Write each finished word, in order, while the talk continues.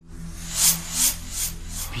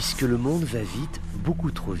Puisque le monde va vite, beaucoup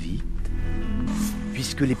trop vite,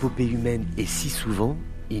 puisque l'épopée humaine est si souvent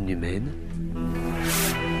inhumaine,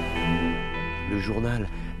 le journal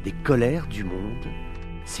des colères du monde,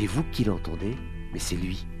 c'est vous qui l'entendez, mais c'est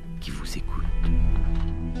lui qui vous écoute.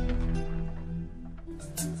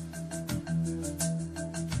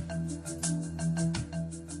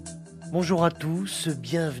 Bonjour à tous,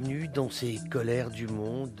 bienvenue dans ces colères du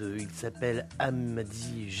monde. Il s'appelle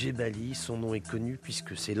Hamadi Jebali, son nom est connu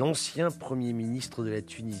puisque c'est l'ancien Premier ministre de la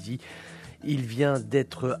Tunisie. Il vient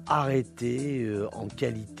d'être arrêté en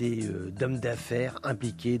qualité d'homme d'affaires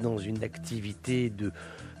impliqué dans une activité de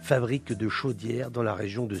fabrique de chaudières dans la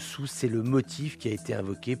région de Sousse. C'est le motif qui a été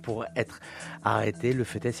invoqué pour être arrêté. Le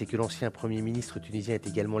fait est, c'est que l'ancien Premier ministre tunisien est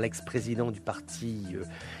également l'ex-président du parti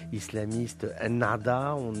islamiste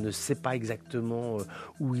Ennahda. On ne sait pas exactement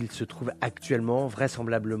où il se trouve actuellement,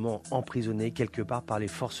 vraisemblablement emprisonné quelque part par les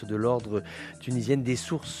forces de l'ordre tunisiennes. Des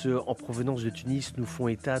sources en provenance de Tunis nous font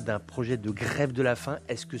état d'un projet de grève de la faim.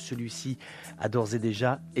 Est-ce que celui-ci a d'ores et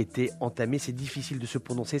déjà été entamé? C'est difficile de se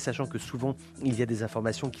prononcer, sachant que souvent il y a des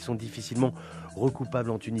informations qui sont difficilement recoupables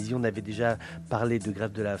en Tunisie. On avait déjà parlé de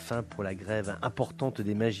grève de la faim pour la grève importante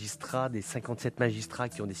des magistrats, des 57 magistrats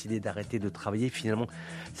qui ont décidé d'arrêter de travailler. Finalement,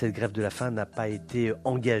 cette grève de la faim n'a pas été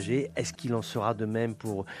engagée. Est-ce qu'il en sera de même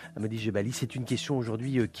pour Hamadi Jebali? C'est une question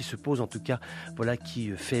aujourd'hui qui se pose, en tout cas, voilà,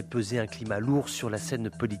 qui fait peser un climat lourd sur la scène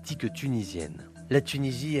politique tunisienne. La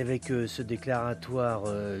Tunisie, avec ce déclaratoire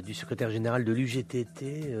du secrétaire général de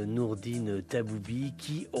l'UGTT, Nourdine Taboubi,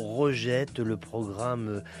 qui rejette le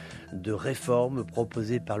programme de réforme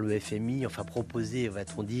proposé par le FMI, enfin proposé,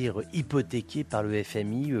 va-t-on dire, hypothéqué par le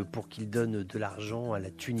FMI pour qu'il donne de l'argent à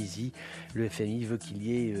la Tunisie. Le FMI veut qu'il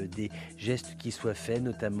y ait des gestes qui soient faits,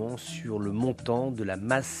 notamment sur le montant de la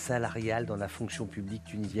masse salariale dans la fonction publique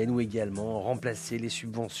tunisienne, ou également remplacer les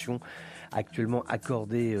subventions actuellement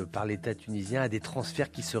accordées par l'État tunisien à des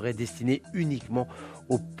transferts qui seraient destinés uniquement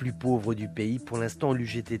aux plus pauvres du pays. Pour l'instant,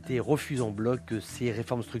 l'UGTT refuse en bloc ces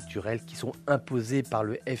réformes structurelles qui sont imposées par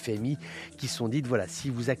le FMI, qui sont dites, voilà, si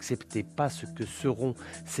vous acceptez pas ce que seront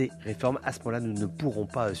ces réformes, à ce moment-là, nous ne pourrons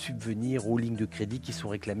pas subvenir aux lignes de crédit qui sont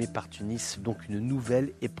réclamées par Tunis. Donc une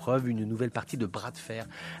nouvelle épreuve, une nouvelle partie de bras de fer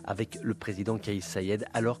avec le président Kais Saied,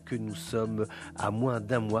 alors que nous sommes à moins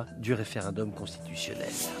d'un mois du référendum constitutionnel.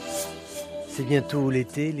 C'est bientôt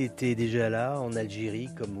l'été est déjà là en Algérie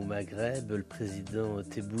comme au Maghreb. Le président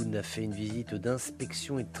Tebboune a fait une visite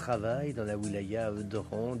d'inspection et de travail dans la wilaya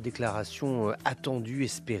d'Oran. Déclaration attendue,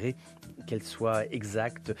 espérée qu'elle soit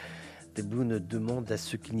exacte. Tebboune demande à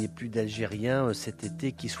ce qu'il n'y ait plus d'Algériens cet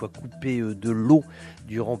été qui soient coupés de l'eau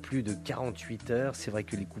durant plus de 48 heures. C'est vrai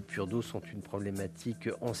que les coupures d'eau sont une problématique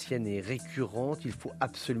ancienne et récurrente. Il faut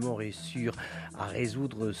absolument réussir à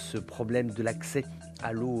résoudre ce problème de l'accès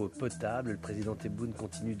à l'eau potable. Le président Tebboune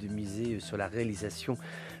continue de miser sur la réalisation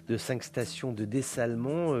de 5 stations de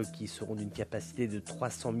dessalement qui seront d'une capacité de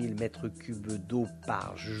 300 000 mètres cubes d'eau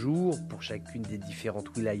par jour pour chacune des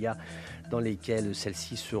différentes wilayas dans lesquelles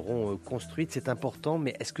celles-ci seront construites. C'est important,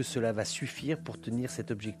 mais est-ce que cela va suffire pour tenir cet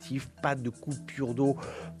objectif? Pas de coupure d'eau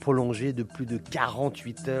prolongée de plus de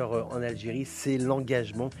 48 heures en Algérie. C'est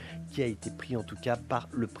l'engagement qui a été pris en tout cas par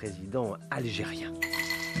le président algérien.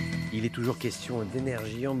 Il est toujours question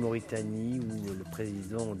d'énergie en Mauritanie où le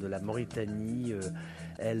président de la Mauritanie,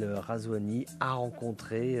 El Razouani, a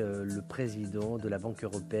rencontré le président de la Banque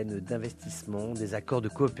européenne d'investissement. Des accords de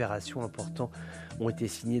coopération importants ont été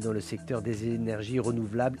signés dans le secteur des énergies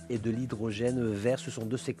renouvelables et de l'hydrogène vert. Ce sont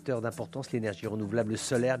deux secteurs d'importance, l'énergie renouvelable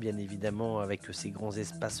solaire bien évidemment avec ces grands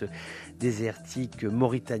espaces désertiques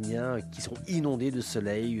mauritaniens qui sont inondés de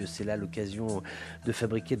soleil. C'est là l'occasion de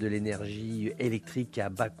fabriquer de l'énergie électrique à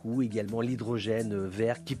bas coût, également l'hydrogène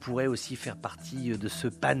vert qui pourrait aussi faire partie de ce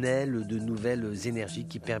panel de nouvelles énergies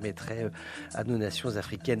qui permettrait à nos nations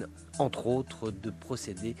africaines, entre autres, de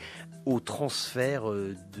procéder au transfert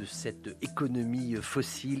de cette économie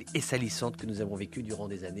fossile et salissante que nous avons vécue durant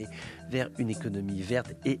des années vers une économie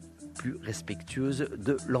verte et plus respectueuse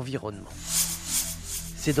de l'environnement.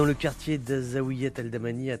 C'est dans le quartier d'Azawiyat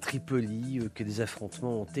al-Damani à Tripoli que des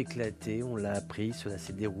affrontements ont éclaté. On l'a appris, cela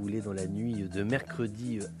s'est déroulé dans la nuit de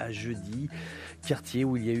mercredi à jeudi. Quartier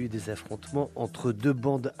où il y a eu des affrontements entre deux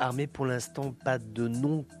bandes armées. Pour l'instant, pas de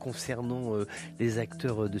nom concernant les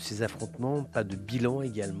acteurs de ces affrontements, pas de bilan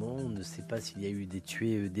également. On ne sait pas s'il y a eu des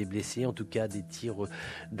tués, des blessés. En tout cas, des tirs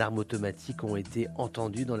d'armes automatiques ont été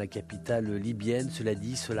entendus dans la capitale libyenne. Cela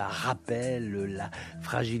dit, cela rappelle la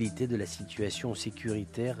fragilité de la situation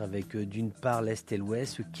sécuritaire avec d'une part l'Est et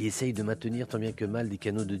l'Ouest qui essayent de maintenir tant bien que mal des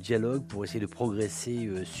canaux de dialogue pour essayer de progresser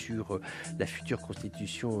sur la future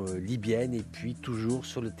constitution libyenne et puis toujours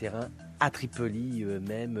sur le terrain à Tripoli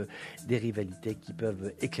même, des rivalités qui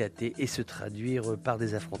peuvent éclater et se traduire par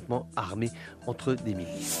des affrontements armés entre des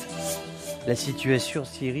milices. La situation en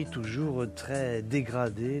Syrie toujours très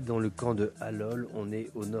dégradée. Dans le camp de Halol, on est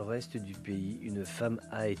au nord-est du pays. Une femme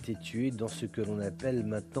a été tuée dans ce que l'on appelle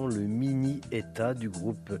maintenant le mini-État du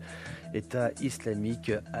groupe État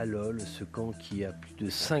islamique Halol. Ce camp qui a plus de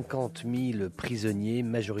 50 000 prisonniers,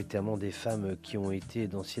 majoritairement des femmes qui ont été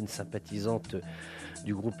d'anciennes sympathisantes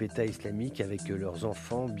du groupe État islamique avec leurs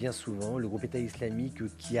enfants, bien souvent. Le groupe État islamique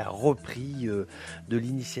qui a repris de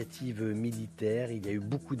l'initiative militaire. Il y a eu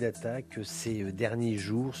beaucoup d'attaques ces derniers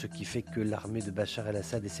jours, ce qui fait que l'armée de Bachar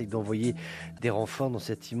el-Assad essaye d'envoyer des renforts dans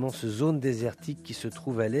cette immense zone désertique qui se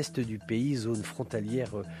trouve à l'est du pays, zone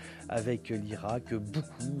frontalière avec l'Irak.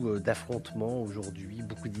 Beaucoup d'affrontements aujourd'hui,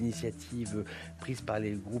 beaucoup d'initiatives prises par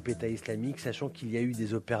les groupes État islamique, sachant qu'il y a eu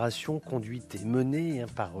des opérations conduites et menées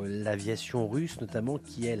par l'aviation russe, notamment,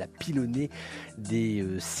 qui elle a pilonné des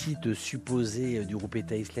sites supposés du groupe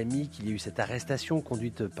État islamique. Il y a eu cette arrestation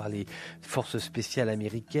conduite par les forces spéciales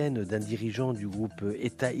américaines d'un dirigeant du groupe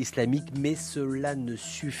État islamique, mais cela ne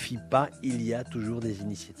suffit pas. Il y a toujours des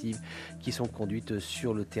initiatives qui sont conduites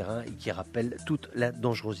sur le terrain et qui rappellent toute la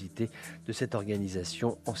dangerosité de cette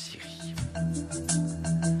organisation en Syrie.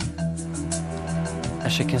 À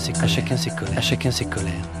chacun ses colères. À chacun ses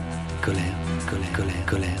colères. Colère, colère, colère,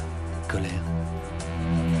 colère, colère.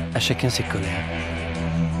 À chacun ses colères.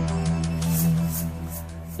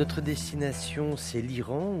 Notre destination, c'est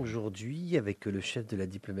l'Iran aujourd'hui, avec le chef de la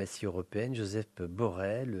diplomatie européenne, Joseph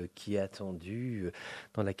Borrell, qui est attendu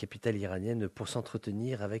dans la capitale iranienne pour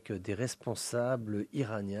s'entretenir avec des responsables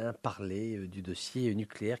iraniens, parler du dossier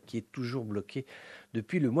nucléaire qui est toujours bloqué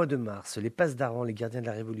depuis le mois de mars. Les Pasdaran, les gardiens de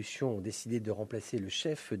la Révolution, ont décidé de remplacer le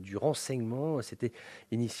chef du renseignement. C'était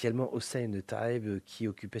initialement Hossein Taeb qui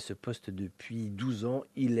occupait ce poste depuis 12 ans.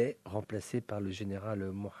 Il est remplacé par le général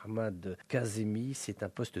Mohammad Kazemi. C'est un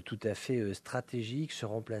poste tout à fait stratégique. Ce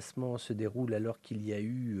remplacement se déroule alors qu'il y a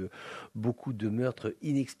eu beaucoup de meurtres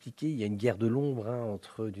inexpliqués. Il y a une guerre de l'ombre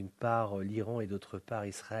entre d'une part l'Iran et d'autre part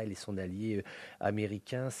Israël et son allié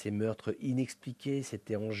américain. Ces meurtres inexpliqués,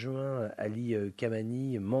 c'était en juin. Ali Khamenei,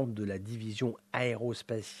 membre de la division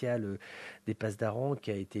aérospatiale des Pasdaran,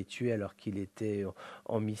 qui a été tué alors qu'il était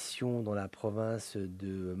en mission dans la province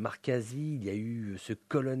de Markazi. Il y a eu ce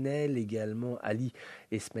colonel également, Ali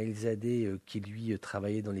Esmailzadeh, qui lui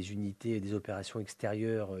travaillait dans les unités des opérations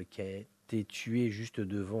extérieures, qui a été tué juste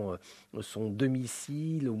devant son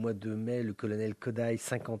domicile. Au mois de mai, le colonel Kodai,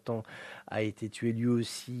 50 ans, a été tué lui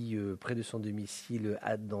aussi près de son domicile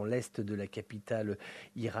dans l'est de la capitale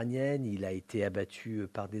iranienne. Il a été abattu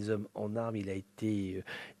par des hommes en armes. Il a été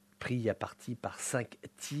pris à partie par 5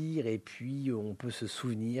 tirs. Et puis on peut se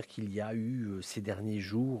souvenir qu'il y a eu ces derniers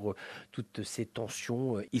jours toutes ces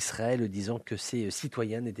tensions, Israël disant que ses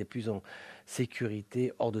citoyens n'étaient plus en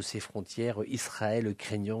sécurité hors de ses frontières, Israël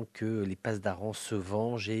craignant que les Pasdaran se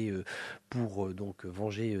vengent et pour donc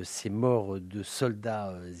venger ces morts de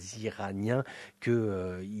soldats iraniens,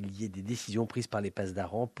 qu'il y ait des décisions prises par les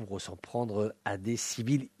Pasdaran pour s'en prendre à des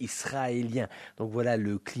civils israéliens. Donc voilà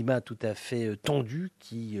le climat tout à fait tendu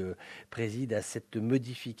qui préside à cette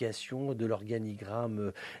modification de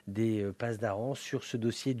l'organigramme des Pasdaran sur ce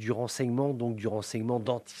dossier du renseignement, donc du renseignement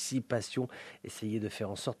d'anticipation, essayer de faire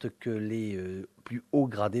en sorte que les plus hauts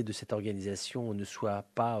gradés de cette organisation ne soient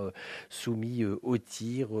pas soumis aux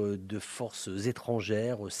tirs de forces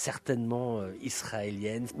étrangères, certainement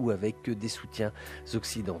israéliennes ou avec des soutiens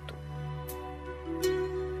occidentaux.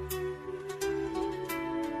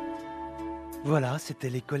 Voilà, c'était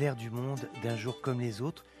les colères du monde d'un jour comme les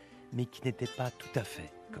autres, mais qui n'étaient pas tout à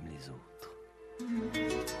fait comme les autres.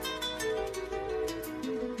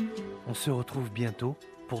 On se retrouve bientôt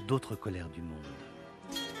pour d'autres colères du monde.